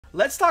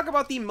let's talk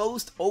about the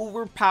most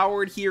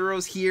overpowered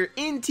heroes here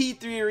in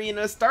T3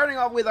 Arena, starting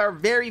off with our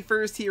very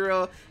first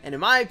hero, and in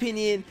my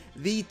opinion,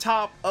 the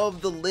top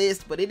of the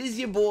list, but it is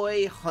your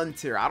boy,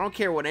 Hunter. I don't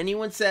care what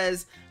anyone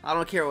says, I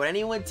don't care what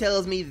anyone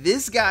tells me,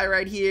 this guy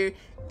right here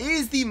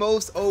is the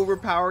most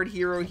overpowered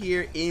hero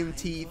here in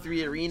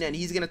T3 Arena, and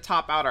he's gonna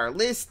top out our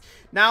list.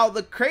 Now,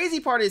 the crazy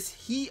part is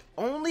he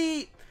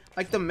only,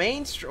 like, the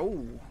main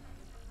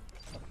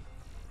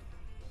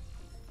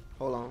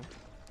hold on.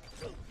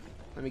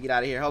 Let me get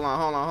out of here. Hold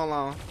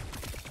on.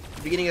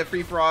 The beginning of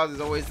free-for-alls is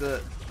always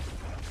the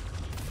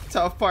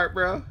tough part,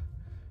 bro.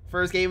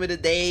 First game of the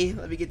day.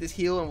 Let me get this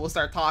heal and we'll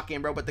start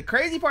talking, bro. But the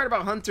crazy part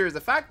about Hunter is the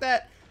fact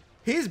that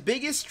his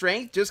biggest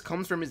strength just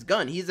comes from his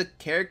gun. He's a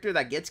character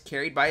that gets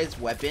carried by his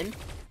weapon,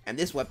 and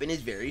this weapon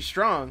is very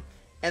strong.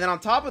 And then on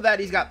top of that,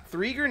 he's got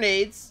 3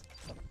 grenades,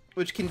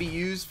 which can be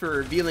used for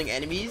revealing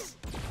enemies,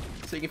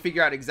 so you can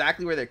figure out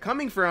exactly where they're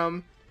coming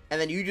from,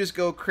 and then you just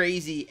go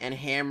crazy and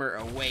hammer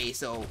away.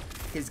 So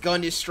his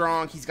gun is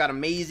strong, he's got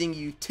amazing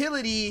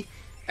utility,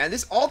 and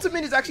this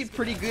ultimate is actually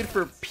pretty good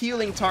for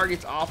peeling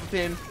targets off of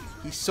him.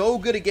 He's so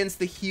good against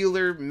the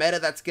healer meta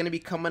that's going to be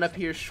coming up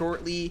here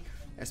shortly,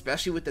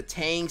 especially with the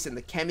tanks and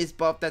the chemist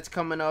buff that's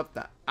coming up,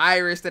 the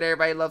Iris that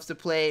everybody loves to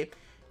play.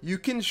 You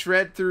can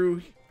shred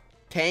through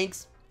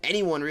tanks,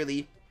 anyone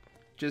really,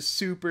 just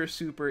super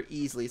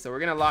easily. So we're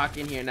going to lock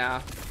in here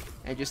now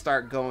and just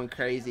start going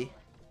crazy.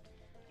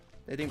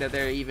 They think that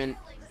they're even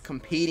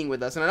competing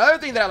with us. And another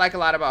thing that I like a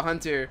lot about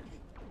Hunter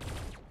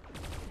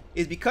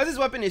is because his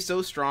weapon is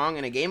so strong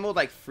in a game mode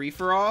like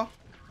free-for-all,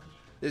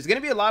 there's going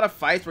to be a lot of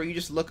fights where you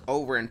just look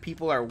over and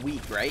people are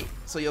weak, right?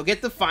 So you'll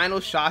get the final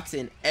shots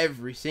in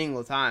every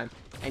single time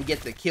and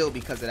get the kill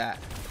because of that.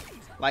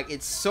 Like,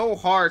 it's so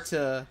hard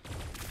to...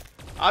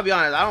 I'll be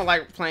honest, I don't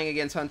like playing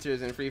against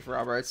Hunters in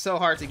free-for-all, bro. It's so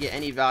hard to get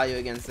any value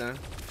against them.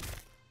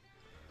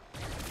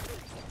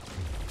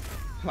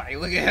 Like,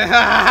 look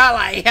at...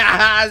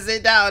 like,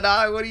 sit down,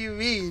 dog. What do you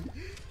mean?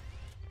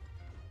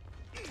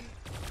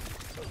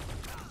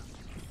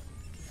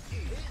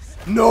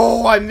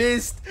 No, I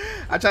missed.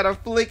 I tried to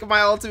flick my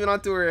ultimate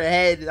onto her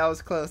head. That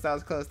was close.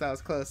 That's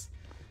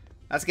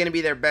going to be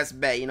their best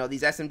bet. You know,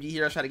 these SMG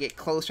heroes try to get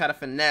close, try to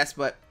finesse,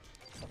 but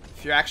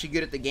if you're actually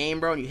good at the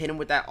game, bro, and you hit them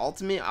with that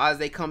ultimate, as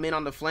they come in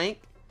on the flank,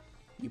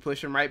 you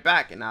push them right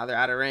back, and now they're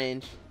out of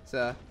range.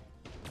 So...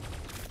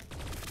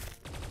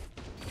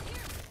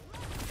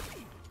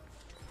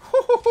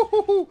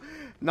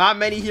 not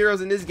many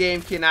heroes in this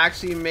game can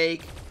actually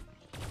make...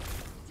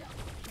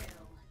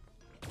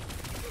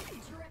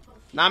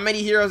 Not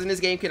many heroes in this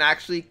game can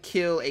actually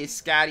kill a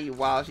Scatty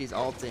while she's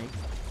ulting.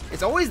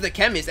 It's always the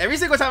chemist. Every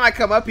single time I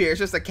come up here, it's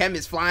just a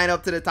chemist flying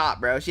up to the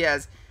top, bro. She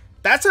has...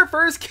 That's her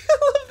first kill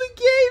of the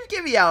game.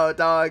 Get me out,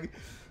 dog.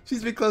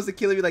 She's been close to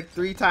killing me like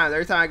 3 times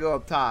every time I go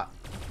up top.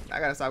 I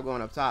gotta stop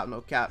going up top,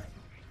 no cap,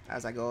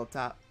 as I go up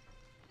top.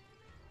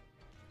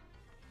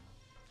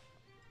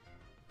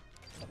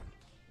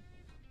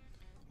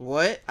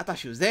 What? I thought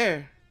she was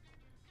there.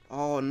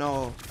 Oh,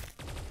 no.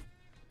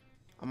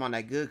 I'm on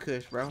that good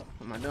kush, bro.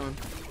 What am I doing?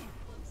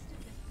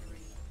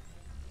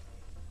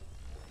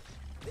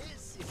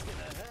 This is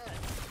gonna hurt.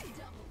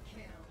 Double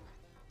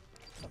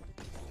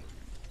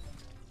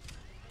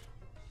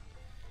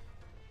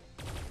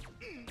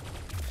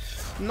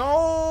kill.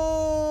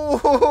 No!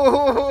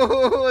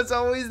 It's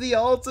always the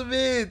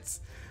ultimates.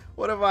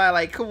 What am I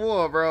like? Come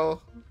on,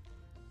 bro.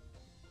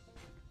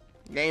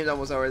 Game's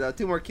almost over though.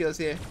 2 more kills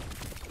here.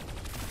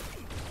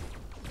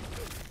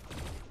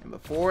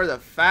 Before the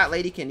fat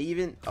lady can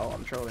even... Oh,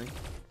 I'm trolling.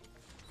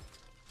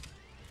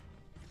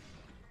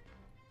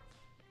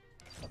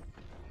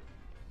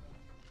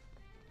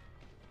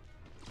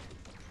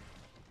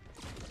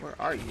 Where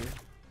are you?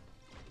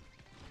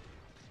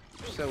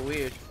 You're so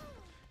weird.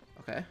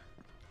 Okay.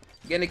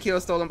 Getting a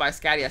kill stolen by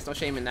Scatty. That's no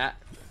shame in that.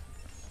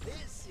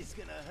 This is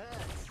gonna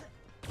hurt.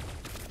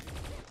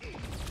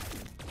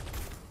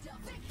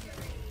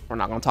 We're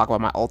not going to talk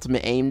about my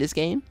ultimate aim this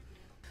game.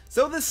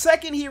 So the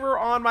second hero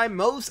on my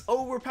most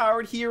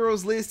overpowered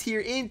heroes list here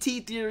in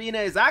T3 Arena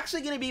is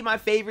actually going to be my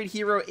favorite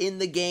hero in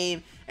the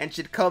game and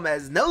should come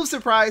as no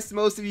surprise to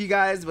most of you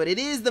guys, but it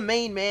is the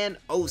main man,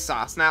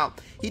 Osas. Now,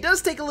 he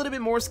does take a little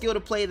bit more skill to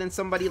play than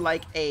somebody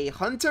like a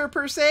Hunter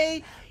per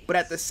se, but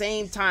at the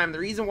same time, the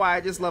reason why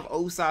I just love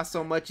Osas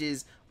so much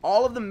is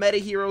all of the meta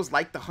heroes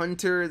like the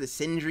Hunter, the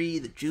Sindri,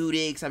 the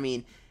Judix, I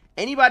mean,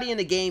 anybody in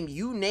the game,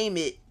 you name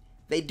it,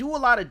 they do a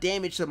lot of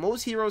damage, so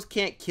most heroes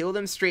can't kill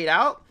them straight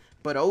out.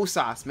 But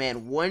Osas,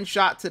 man, 1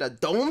 shot to the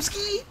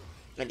Domski,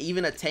 and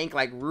even a tank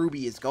like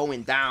Ruby is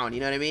going down,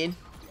 you know what I mean?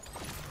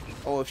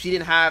 Oh, if she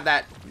didn't have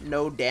that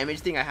no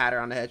damage thing, I had her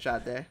on the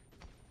headshot there.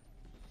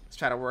 Let's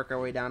try to work our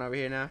way down over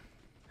here now.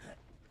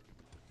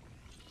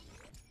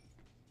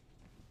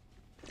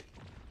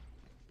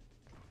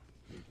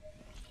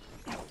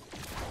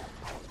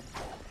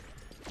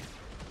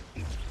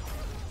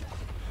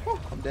 Whew,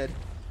 I'm dead.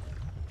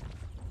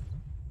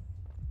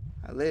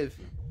 I live.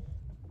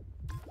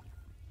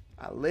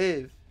 I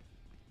live.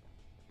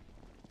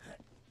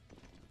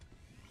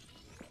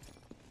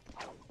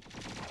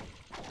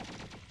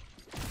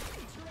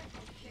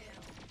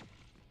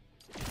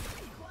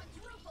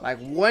 Like,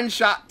 one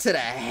shot to the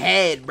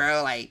head,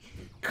 bro. Like,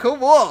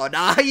 come on,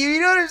 nah. You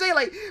know what I'm saying?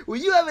 Like,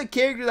 when you have a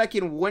character that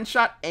can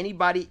one-shot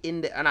anybody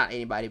in the... not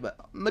anybody, but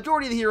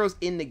majority of the heroes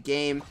in the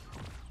game,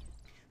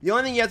 the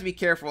only thing you have to be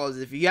careful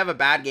is if you have a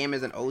bad game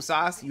as an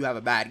Osas, you have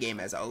a bad game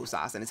as an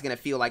Osas. And it's going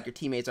to feel like your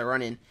teammates are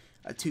running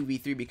a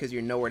 2v3 because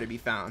you're nowhere to be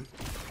found.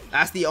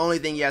 That's the only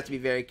thing you have to be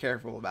very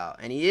careful about.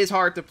 And he is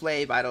hard to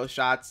play by those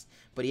shots,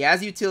 but he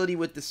has utility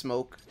with the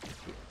smoke.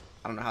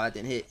 I don't know how that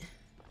didn't hit.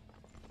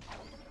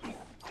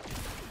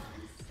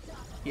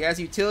 He has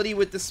utility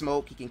with the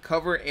smoke. He can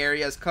cover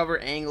areas, cover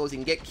angles. He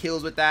can get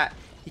kills with that.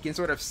 He can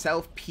sort of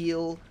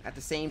self-peel at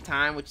the same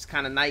time, which is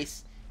kind of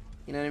nice.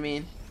 You know what I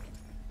mean?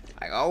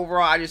 Like,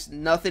 overall, I just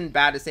nothing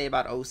bad to say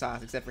about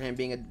Osas except for him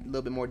being a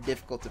little bit more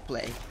difficult to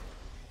play.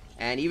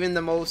 And even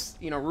the most,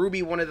 you know,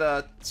 Ruby, one of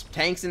the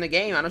tanks in the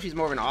game. I know she's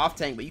more of an off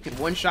tank, but you can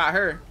one-shot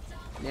her.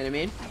 You know what I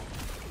mean?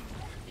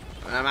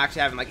 And I'm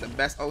actually having like the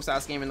best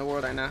Osas game in the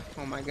world right now.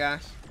 Oh my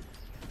gosh.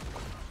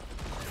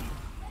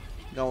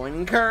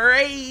 Going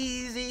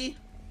crazy.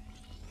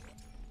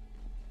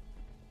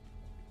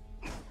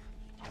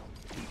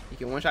 You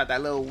can one-shot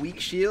that little weak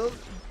shield.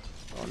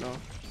 Oh no.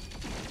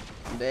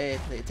 I'm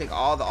dead. They took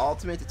all the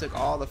ultimates. It took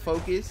all the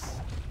focus.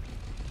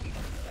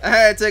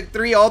 It took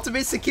 3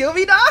 ultimates to kill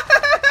me now.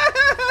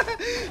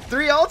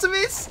 3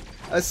 ultimates,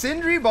 a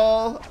Sindri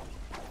ball.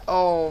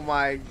 Oh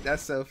my,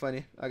 that's so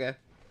funny. Okay.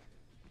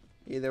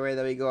 Either way,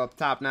 though, we go up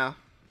top now.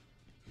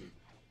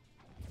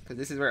 Because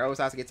this is where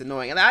Osas gets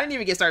annoying. And I didn't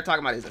even get started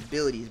talking about his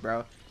abilities,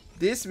 bro.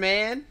 This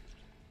man.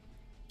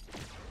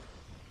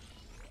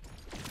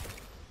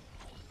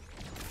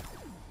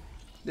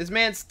 This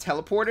man's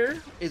teleporter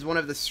is one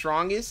of the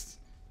strongest.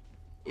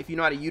 If you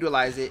know how to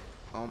utilize it.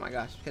 Oh my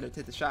gosh, could have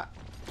hit the shot.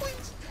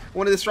 Please.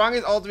 One of the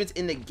strongest ultimates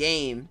in the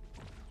game.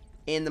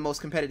 In the most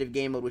competitive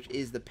game mode, which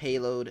is the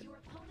payload.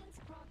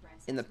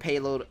 In the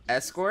payload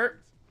escort.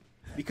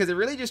 Because it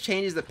really just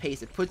changes the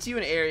pace. It puts you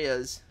in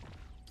areas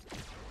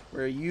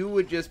where you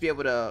would just be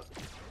able to...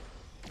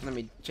 Let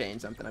me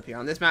change something up here.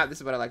 On this map, this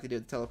is what I like to do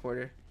with the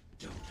teleporter.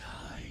 Don't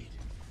hide.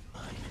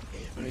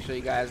 Let me show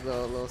you guys a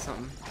little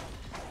something.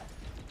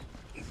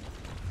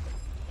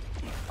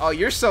 Oh,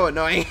 you're so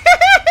annoying.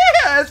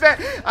 That's fair.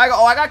 I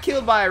got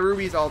killed by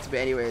Ruby's ultimate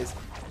anyways.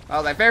 I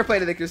was like, fair play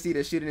to the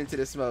Cressida shooting into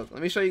the smoke.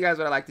 Let me show you guys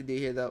what I like to do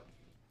here, though.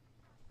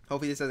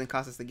 Hopefully this doesn't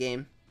cost us the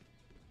game.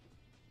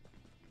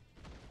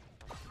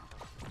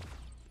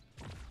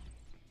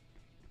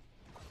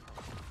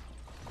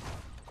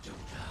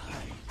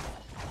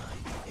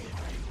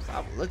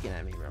 Stop looking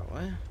at me, bro.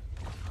 What?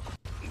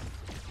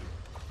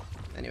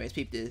 Anyways,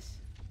 peep this.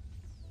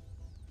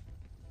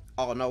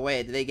 Oh, no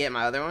way. Did they get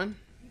my other one?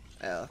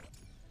 Oh.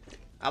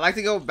 I like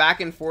to go back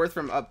and forth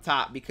from up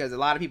top because a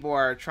lot of people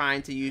are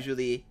trying to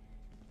usually...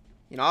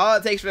 You know, all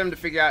it takes for them to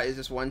figure out is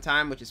just one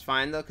time, which is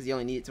fine, though, because you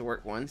only need it to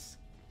work once.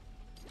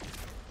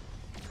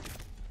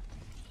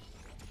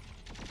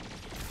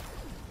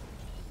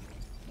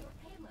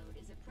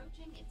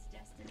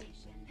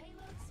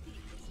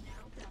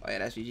 Oh, yeah,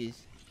 that's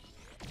GG's.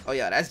 Oh,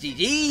 yeah, that's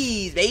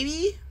GG's,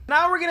 baby!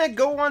 Now we're gonna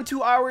go on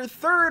to our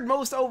third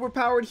most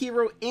overpowered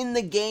hero in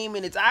the game,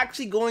 and it's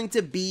actually going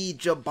to be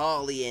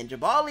Jabali. And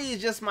Jabali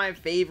is just my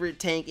favorite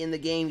tank in the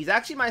game. He's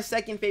actually my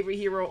second favorite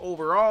hero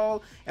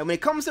overall. And when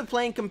it comes to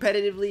playing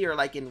competitively or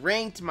like in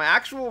ranked, my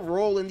actual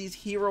role in these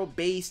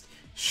hero-based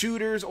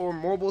shooters or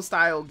mobile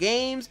style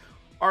games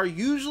are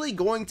usually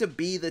going to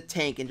be the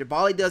tank, and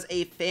Jabali does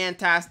a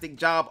fantastic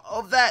job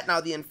of that.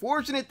 Now, the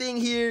unfortunate thing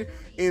here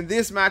in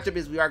this matchup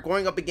is we are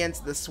going up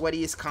against the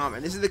sweatiest comp,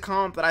 and this is the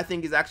comp that I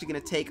think is actually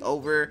going to take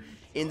over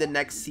in the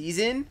next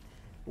season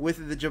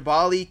with the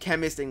Jabali,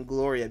 Chemist, and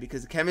Gloria,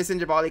 because the Chemist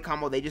and Jabali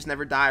combo, they just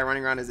never die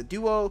running around as a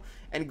duo,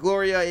 and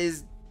Gloria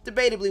is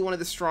debatably one of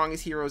the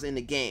strongest heroes in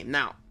the game.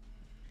 Now,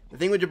 the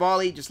thing with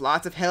Jabali, just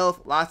lots of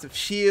health, lots of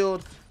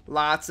shield,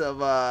 lots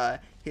of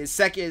his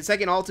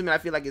second ultimate I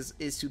feel like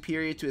is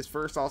superior to his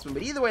first ultimate,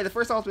 but either way, the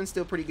first ultimate's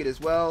still pretty good as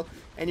well.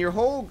 And your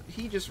whole,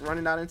 he just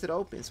running out into the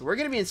open. So we're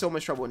gonna be in so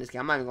much trouble in this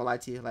game. I'm not even gonna lie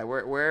to you. Like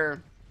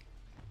we're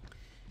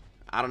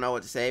I don't know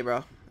what to say,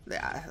 bro.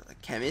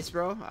 Chemist,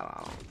 bro. I don't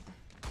know.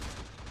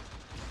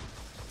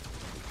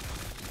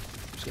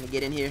 Just gonna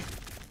get in here.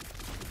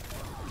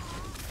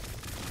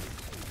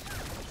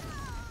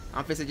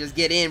 I'm finna just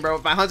get in, bro.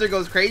 If my hunter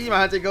goes crazy, my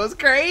hunter goes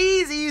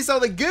crazy. So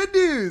the good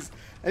news.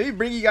 Let me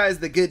bring you guys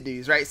the good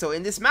news, right? So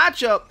in this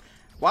matchup,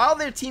 while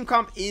their team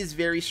comp is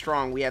very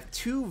strong, we have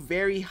 2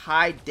 very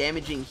high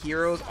damaging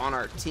heroes on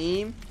our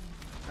team.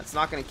 That's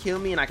not going to kill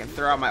me, and I can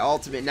throw out my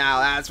ultimate now.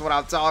 That's what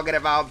I'm talking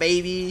about,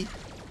 baby.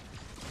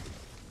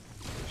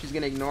 She's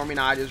going to ignore me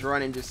now. I just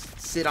run and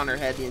just sit on her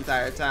head the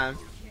entire time.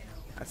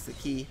 That's the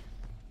key.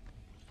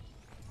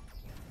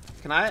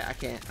 Can I? I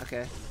can't.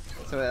 Okay.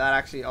 So that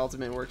actually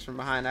ultimate works from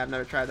behind. I've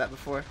never tried that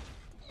before.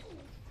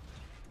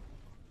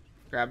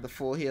 Grab the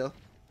full heal.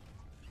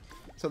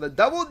 So the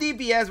double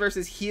DPS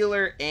versus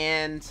healer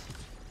and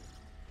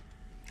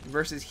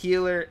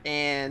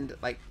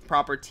like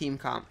proper team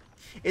comp.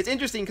 It's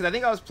interesting because I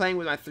think I was playing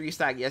with my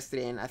 3-stack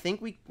yesterday, and I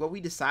think what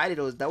we decided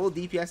was double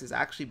DPS is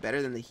actually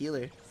better than the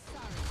healer.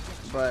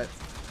 but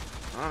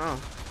I don't know.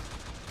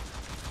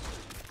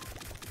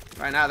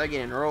 Right now they're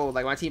getting rolled.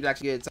 Like, my team's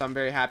actually good, so I'm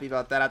very happy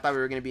about that. I thought we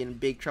were gonna be in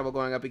big trouble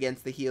going up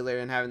against the healer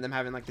and having them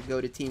having like the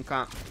go to team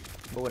comp.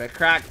 But with a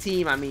cracked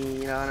team, I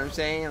mean, you know what I'm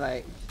saying?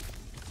 Like,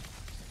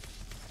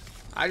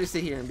 I just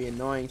sit here and be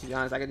annoying, to be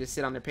honest. I could just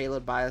sit on their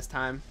payload, buy us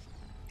time.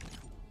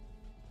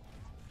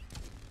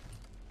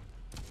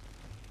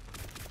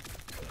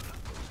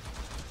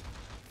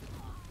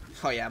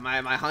 Oh yeah,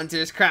 my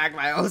hunters cracked,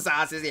 my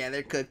Osasas, yeah,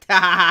 they're cooked.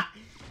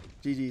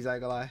 GG's, I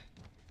ain't gonna lie.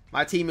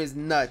 My team is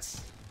nuts.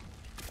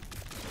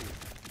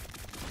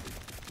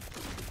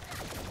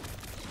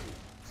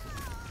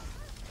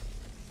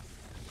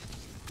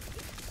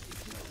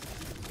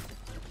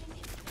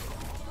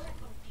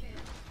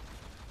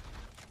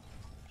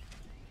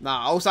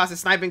 Nah, Osas is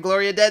sniping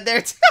Gloria dead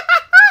there.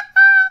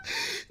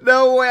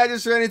 No way, I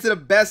just ran into the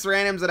best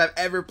randoms that I've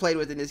ever played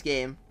with in this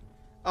game.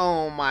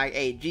 Oh my,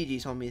 hey,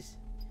 GG's, homies.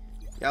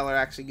 Y'all are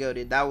actually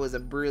goated. That was a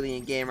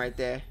brilliant game right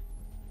there.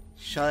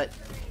 Shut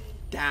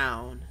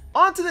down.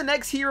 On to the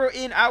next hero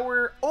in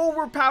our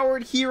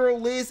overpowered hero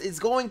list is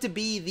going to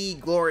be the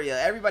Gloria.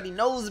 Everybody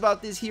knows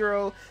about this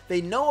hero.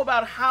 They know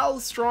about how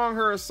strong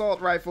her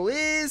assault rifle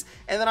is.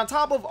 And then on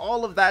top of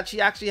all of that,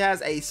 she actually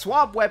has a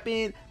swap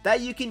weapon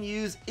that you can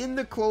use in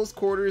the close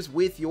quarters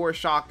with your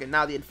shotgun.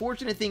 Now, the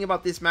unfortunate thing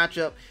about this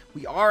matchup,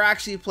 we are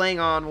actually playing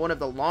on one of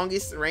the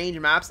longest range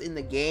maps in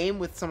the game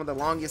with some of the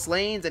longest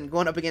lanes and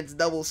going up against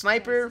double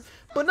sniper.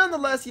 But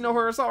nonetheless, you know,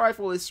 her assault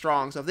rifle is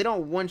strong. So if they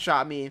don't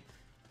one-shot me,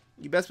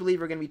 you best believe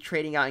we're going to be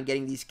trading out and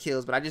getting these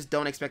kills, but I just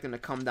don't expect them to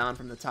come down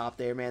from the top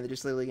there, man. They're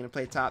just literally going to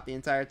play top the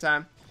entire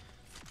time.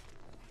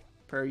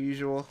 Per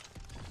usual.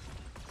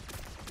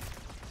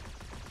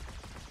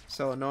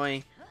 So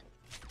annoying.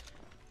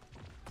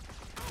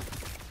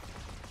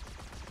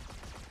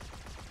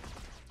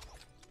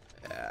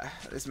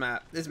 This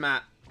map.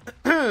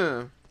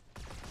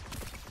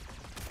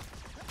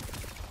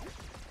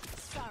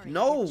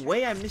 No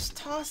way, I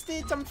mistossed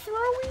it. I'm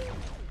throwing.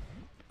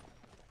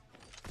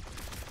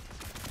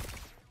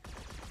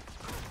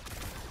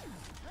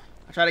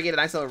 I try to get a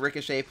nice little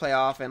ricochet play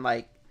off and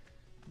like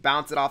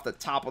bounce it off the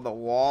top of the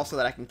wall so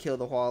that I can kill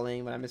the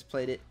walling, but I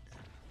misplayed it.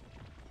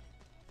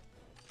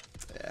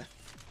 Yeah.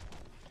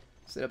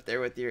 Sit up there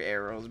with your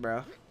arrows,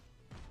 bro.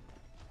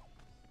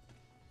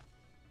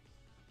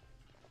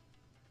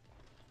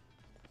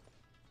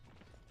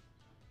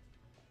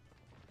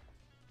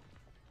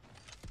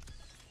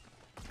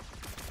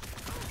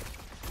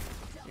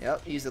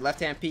 Yep, use the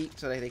left-hand peek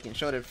so that they can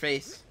show their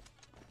face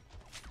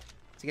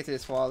to get to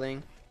this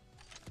walling.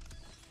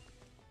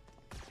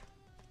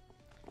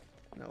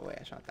 No way,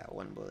 I shot that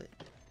one bullet.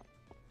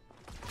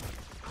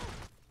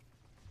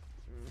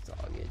 It's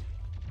all good.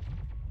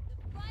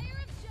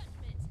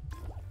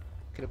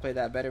 Could have played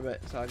that better, but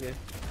it's all good.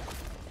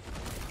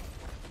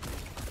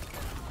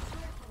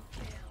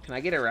 Can I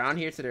get around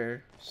here to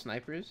their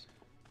snipers?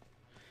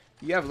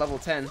 You have level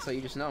 10, so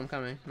you just know I'm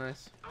coming.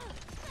 Nice.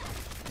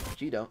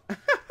 But you don't.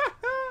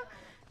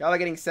 Y'all are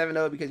getting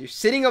 7-0 because you're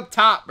sitting up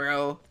top,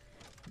 bro.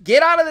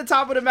 Get out of the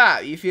top of the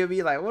map. You feel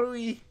me? Like, what do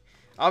we...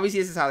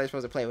 Obviously, this is how they're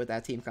supposed to play with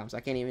that team comp, so I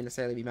can't even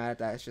necessarily be mad at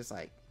that. It's just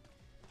like,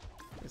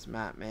 this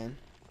map, man.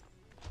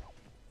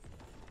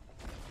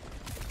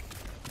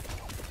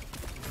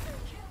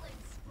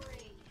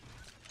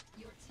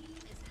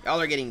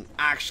 Y'all are getting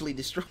actually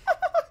destroyed.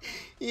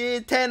 Yeah,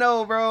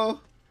 10-0, bro.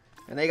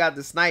 And they got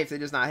the snipes. They're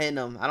just not hitting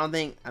them. I don't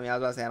think... I mean, I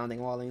was about to say, I don't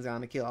think Walling's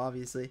on the kill,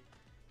 obviously.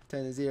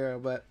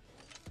 10-0, but...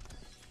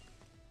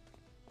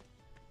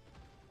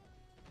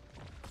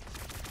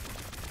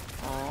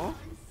 Aww.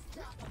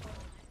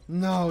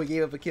 No, he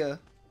gave up a kill.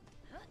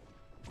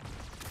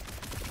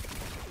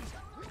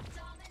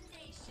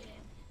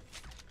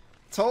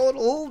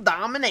 Total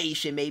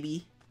domination,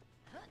 baby.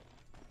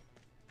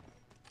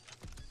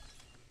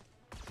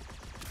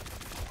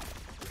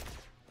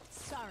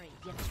 Sorry,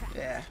 you trapped.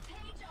 Yeah.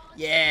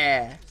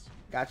 Yeah.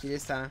 Got you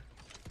this time.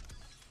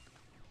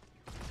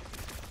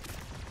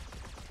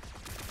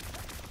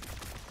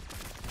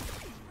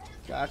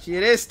 Got you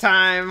this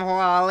time,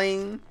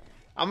 Walling.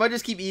 I'm gonna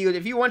just keep eagle.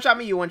 If you one-shot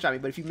me, you one-shot me.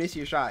 But if you miss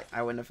your shot,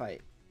 I win the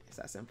fight. It's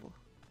that simple.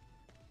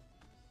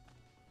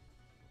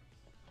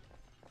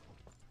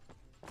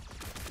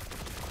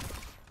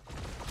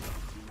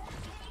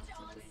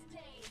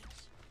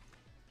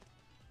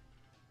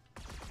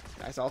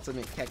 Nice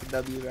ultimate Keck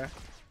W, bro.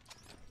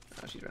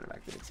 Oh, she's running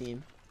back to the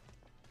team.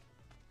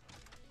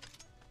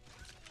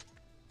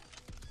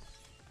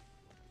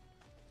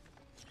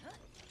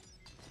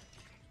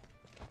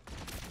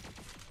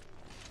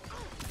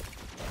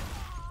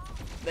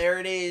 There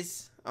it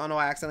is. Oh no,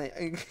 I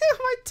accidentally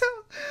my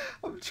toe.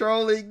 I'm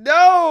trolling.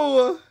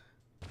 No.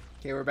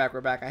 Okay, we're back.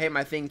 We're back. I hit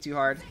my thing too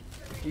hard.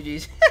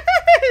 GG's.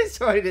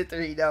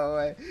 20-3. No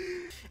way.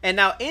 And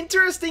now,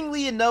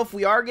 interestingly enough,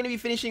 we are going to be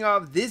finishing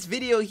off this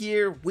video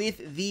here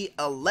with the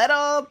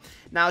Aletta.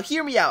 Now,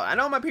 hear me out. I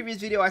know in my previous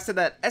video I said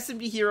that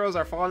SMG heroes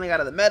are falling out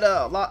of the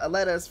meta.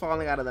 Aletta is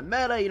falling out of the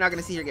meta. You're not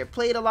going to see her get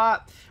played a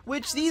lot,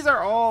 which these are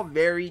all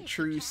very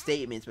true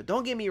statements. But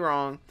don't get me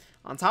wrong.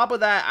 On top of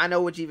that, I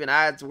know which even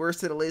adds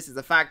worse to the list is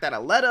the fact that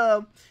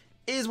Aletta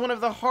is one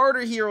of the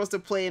harder heroes to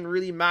play and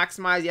really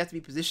maximize. You have to be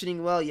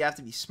positioning well. You have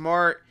to be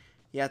smart.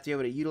 You have to be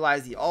able to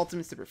utilize the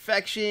ultimates to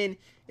perfection.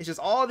 It's just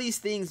all these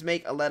things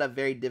make Aletta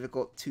very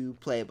difficult to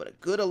play. But a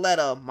good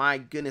Aletta, my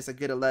goodness, a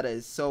good Aletta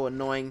is so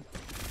annoying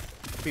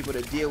for people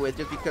to deal with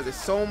just because there's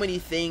so many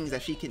things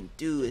that she can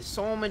do. There's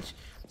so much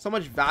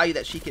value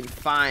that she can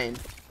find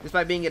just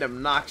by being an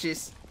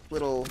obnoxious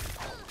little...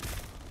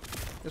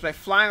 Just by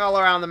flying all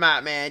around the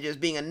map, man. Just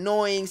being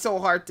annoying, so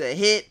hard to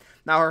hit.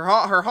 Now,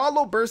 her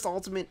Hollow Burst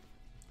ultimate,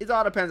 it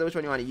all depends on which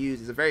one you want to use.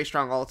 It's a very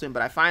strong ultimate,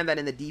 but I find that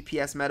in the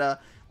DPS meta,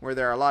 where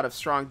there are a lot of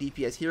strong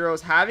DPS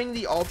heroes, having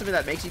the ultimate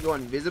that makes you go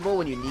invisible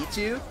when you need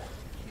to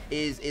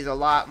is a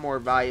lot more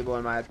valuable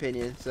in my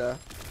opinion. So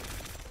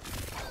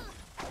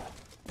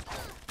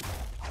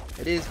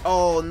it is.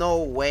 Oh,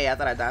 no way. I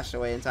thought I dashed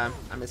away in time.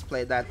 I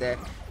misplayed that there.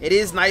 It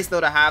is nice though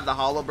to have the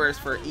Hollow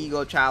Burst for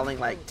ego channeling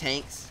like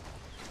tanks.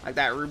 Like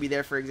that Ruby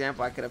there, for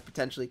example, I could have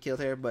potentially killed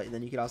her, but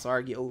then you could also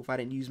argue, oh, if I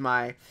didn't use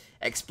my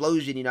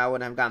explosion, you know, I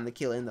wouldn't have gotten the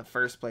kill in the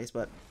first place.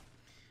 But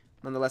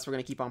nonetheless, we're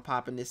going to keep on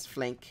popping this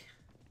flank.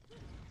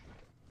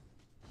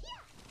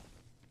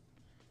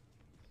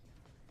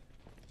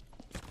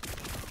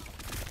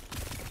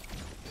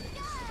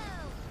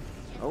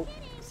 Oh,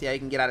 see how you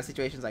can get out of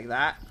situations like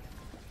that.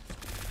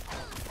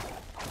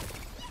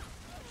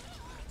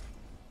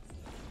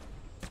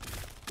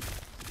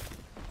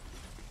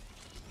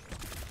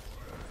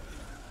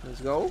 Let's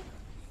go.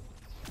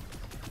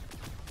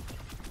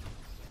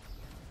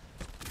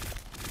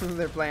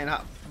 They're playing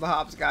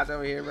hopscotch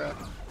over here, bro.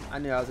 I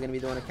knew I was gonna be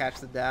the one to catch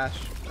the dash.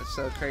 That's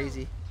so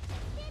crazy.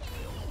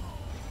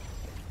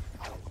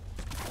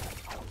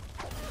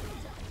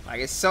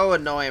 Like, it's so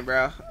annoying,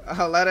 bro.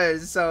 Aletta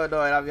is so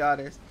annoying, I'll be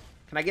honest.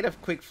 Can I get a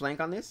quick flank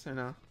on this or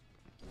no?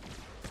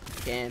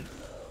 Can.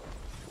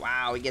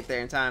 Wow, we get there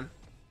in time.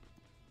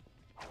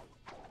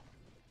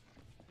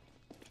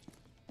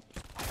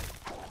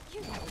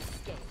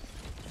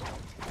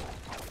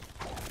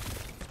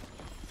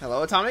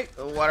 Hello, Atomic.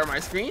 Water my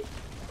screen.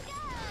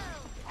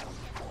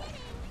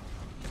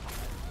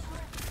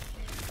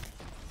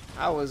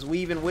 I was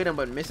weaving with him,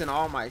 but missing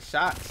all my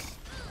shots.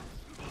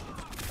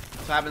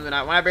 That's what happens when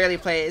I barely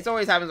play. It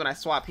always happens when I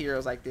swap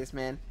heroes like this,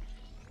 man.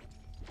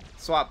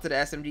 Swap to the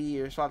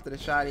SMG or swap to the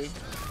Shotty.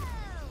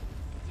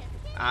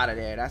 Out of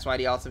there. That's why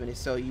the ultimate is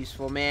so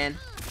useful, man.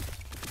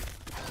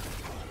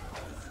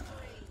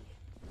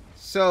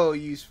 So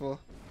useful.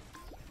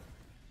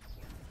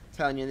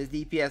 Telling you, in this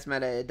DPS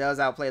meta, it does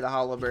outplay the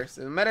Hollow Burst.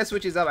 If the meta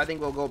switches up, I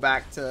think we'll go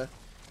back to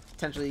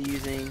potentially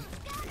using...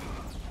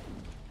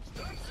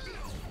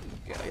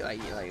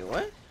 Like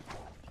what?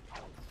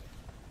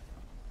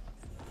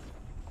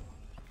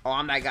 Oh,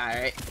 I'm that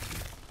guy, right?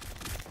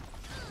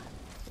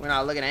 We're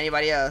not looking at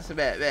anybody else.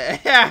 Bet.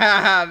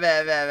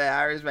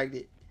 I respect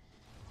it.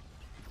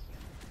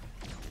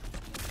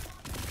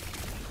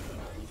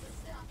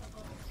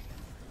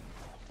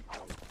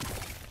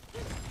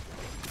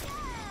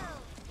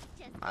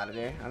 Out of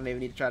there. I don't even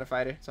need to try to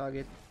fight her. It's all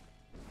good.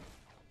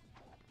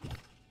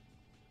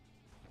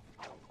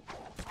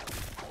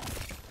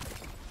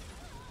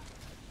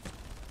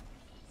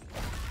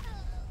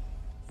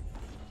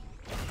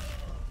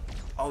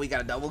 Oh, we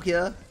got a double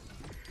kill?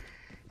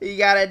 You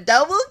got a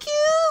double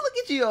kill? Look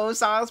at you,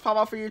 Osiris. Pop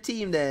out for your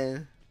team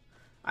then.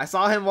 I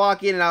saw him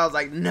walk in and I was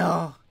like,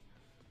 no.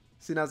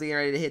 As soon as I was getting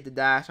ready to hit the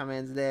dash, my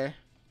man's there.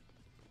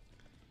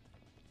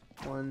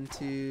 1,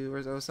 2,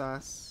 where's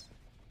Osas?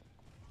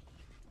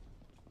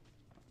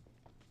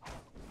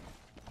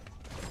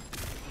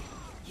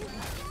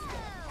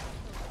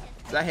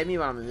 Does that hit me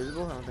while I'm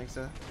invisible? I don't think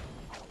so.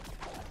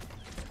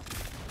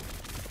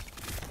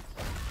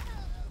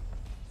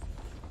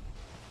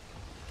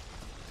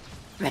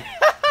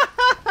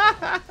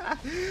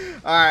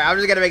 Alright, I'm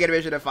just gonna make it a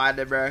mission to find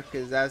him, bro.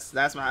 Cause that's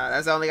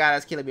the only guy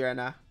that's killing me right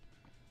now.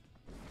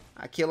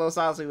 I kill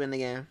Osiris, we win the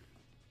game.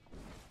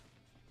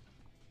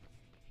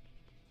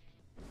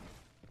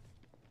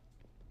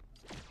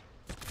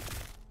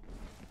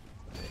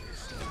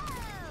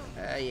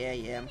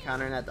 Yeah, I'm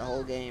countering that the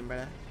whole game,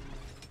 bro.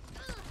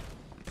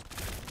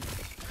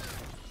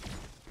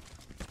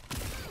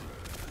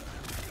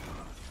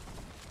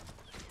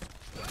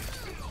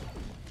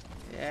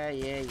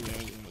 Yeah.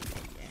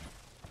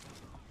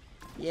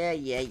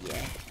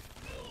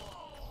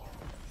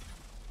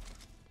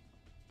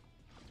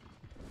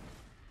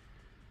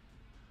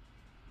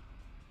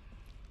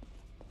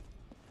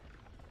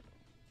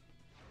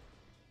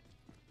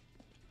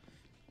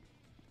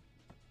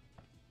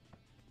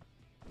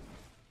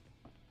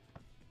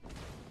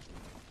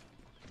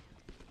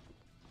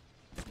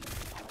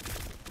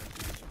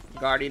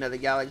 Guardian of the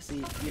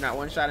Galaxy. You're not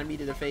one-shotting me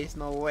to the face,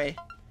 no way.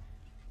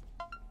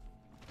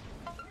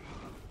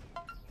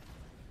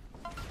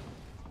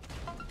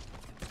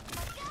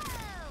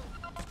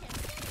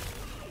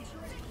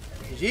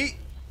 GG.